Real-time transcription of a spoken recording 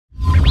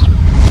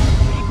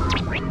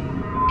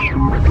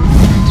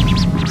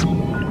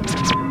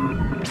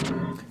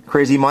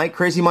Crazy Mike,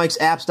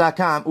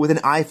 CrazyMikesapps.com with an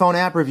iPhone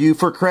app review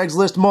for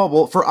Craigslist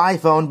Mobile for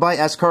iPhone by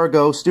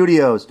Escargot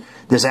Studios.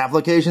 This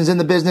application is in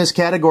the business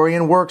category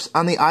and works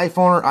on the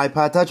iPhone or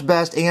iPod Touch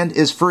best and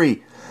is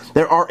free.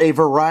 There are a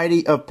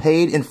variety of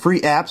paid and free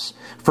apps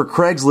for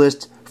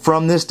Craigslist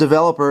from this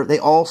developer. They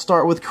all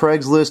start with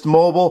Craigslist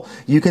Mobile.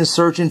 You can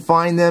search and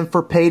find them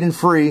for paid and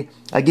free.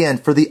 Again,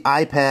 for the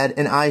iPad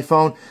and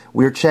iPhone,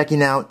 we're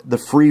checking out the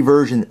free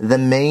version, the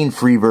main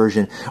free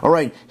version.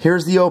 Alright,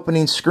 here's the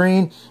opening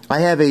screen.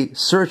 I have a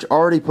search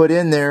already put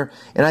in there,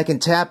 and I can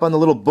tap on the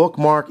little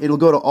bookmark. It'll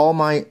go to all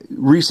my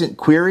recent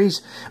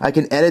queries. I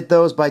can edit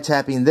those by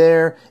tapping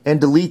there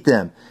and delete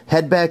them.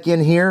 Head back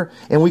in here,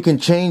 and we can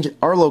change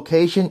our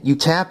location. You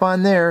tap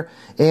on there,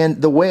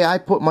 and the way I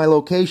put my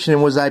location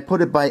was I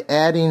put it by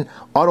adding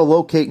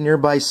auto-locate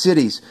nearby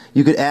cities.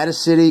 You could add a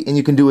city, and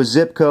you can do a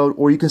zip code,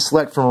 or you can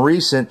select from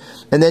recent,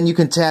 and then you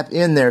can tap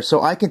in there.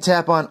 So I can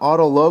tap on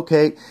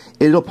auto-locate.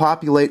 It'll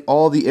populate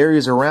all the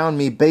areas around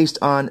me based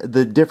on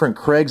the different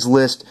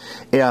Craigslist,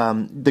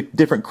 and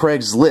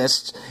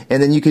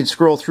then you can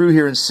scroll through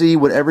here and see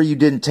whatever you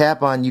didn't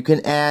tap on. You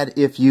can add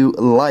if you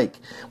like.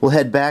 We'll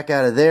head back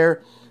out of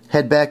there.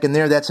 Head back in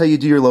there. That's how you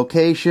do your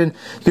location.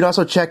 You can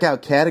also check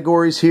out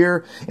categories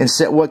here and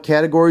set what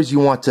categories you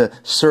want to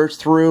search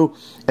through.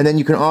 And then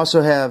you can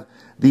also have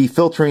the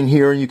filtering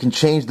here, and you can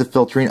change the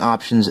filtering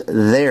options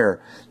there.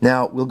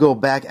 Now, we'll go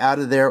back out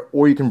of there,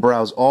 or you can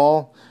browse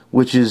all,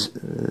 which is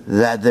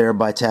that there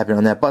by tapping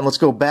on that button. Let's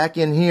go back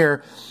in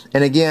here,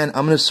 and again,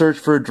 I'm going to search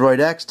for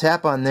Droid X,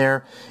 tap on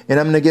there, and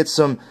I'm going to get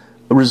some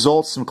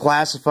results, some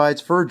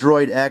classifieds for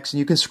Droid X, and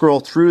you can scroll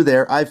through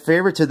there. I've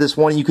favorited this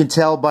one. You can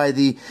tell by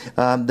the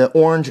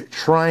orange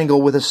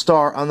triangle with a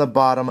star on the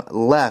bottom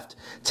left.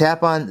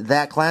 Tap on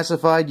that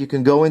classified. You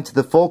can go into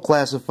the full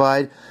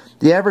classified.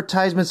 The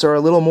advertisements are a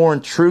little more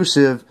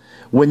intrusive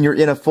when you're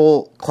in a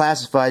full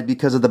classified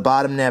because of the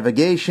bottom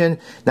navigation.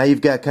 Now you've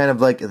got kind of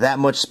like that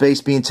much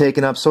space being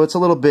taken up, so it's a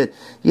little bit,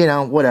 you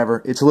know,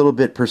 whatever. It's a little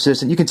bit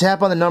persistent. You can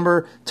tap on the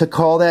number to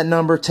call that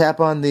number, tap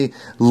on the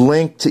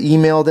link to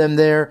email them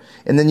there,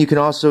 and then you can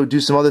also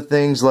do some other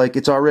things like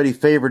it's already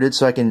favorited,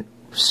 so I can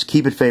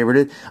keep it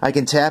favorited. I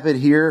can tap it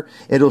here.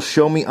 It'll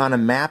show me on a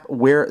map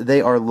where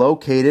they are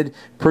located.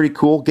 Pretty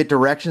cool. Get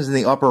directions in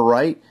the upper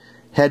right.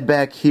 Head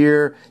back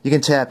here. You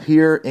can tap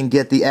here and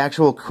get the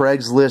actual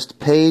Craigslist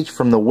page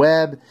from the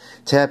web.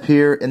 Tap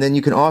here, and then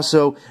you can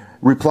also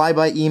reply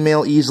by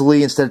email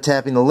easily instead of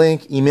tapping the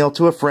link, email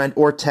to a friend,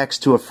 or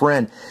text to a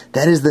friend.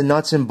 That is the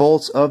nuts and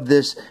bolts of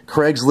this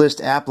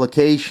Craigslist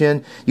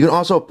application. You can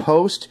also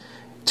post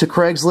to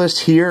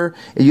Craigslist here.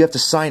 You have to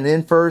sign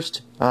in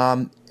first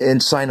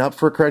and sign up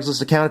for a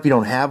Craigslist account if you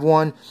don't have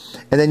one.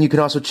 And then you can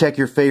also check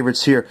your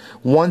favorites here.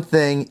 One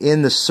thing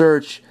in the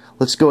search,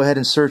 let's go ahead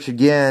and search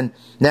again.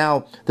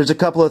 Now, there's a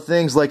couple of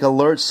things like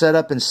alert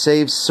setup and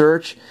save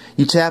search.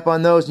 You tap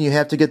on those and you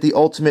have to get the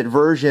ultimate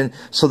version,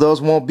 so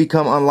those won't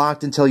become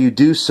unlocked until you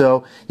do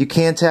so. You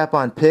can tap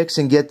on pics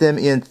and get them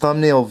in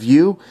thumbnail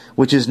view,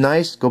 which is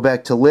nice. Go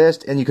back to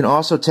list, and you can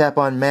also tap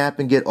on map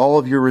and get all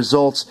of your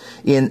results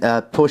in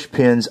push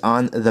pins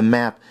on the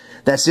map.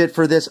 That's it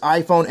for this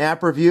iPhone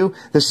app review.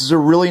 This is a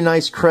really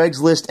nice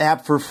Craigslist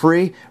app for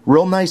free.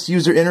 Real nice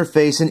user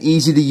interface and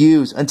easy to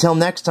use. Until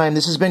next time,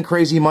 this has been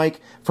Crazy Mike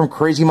from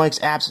Crazy Mike's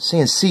Apps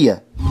saying see ya.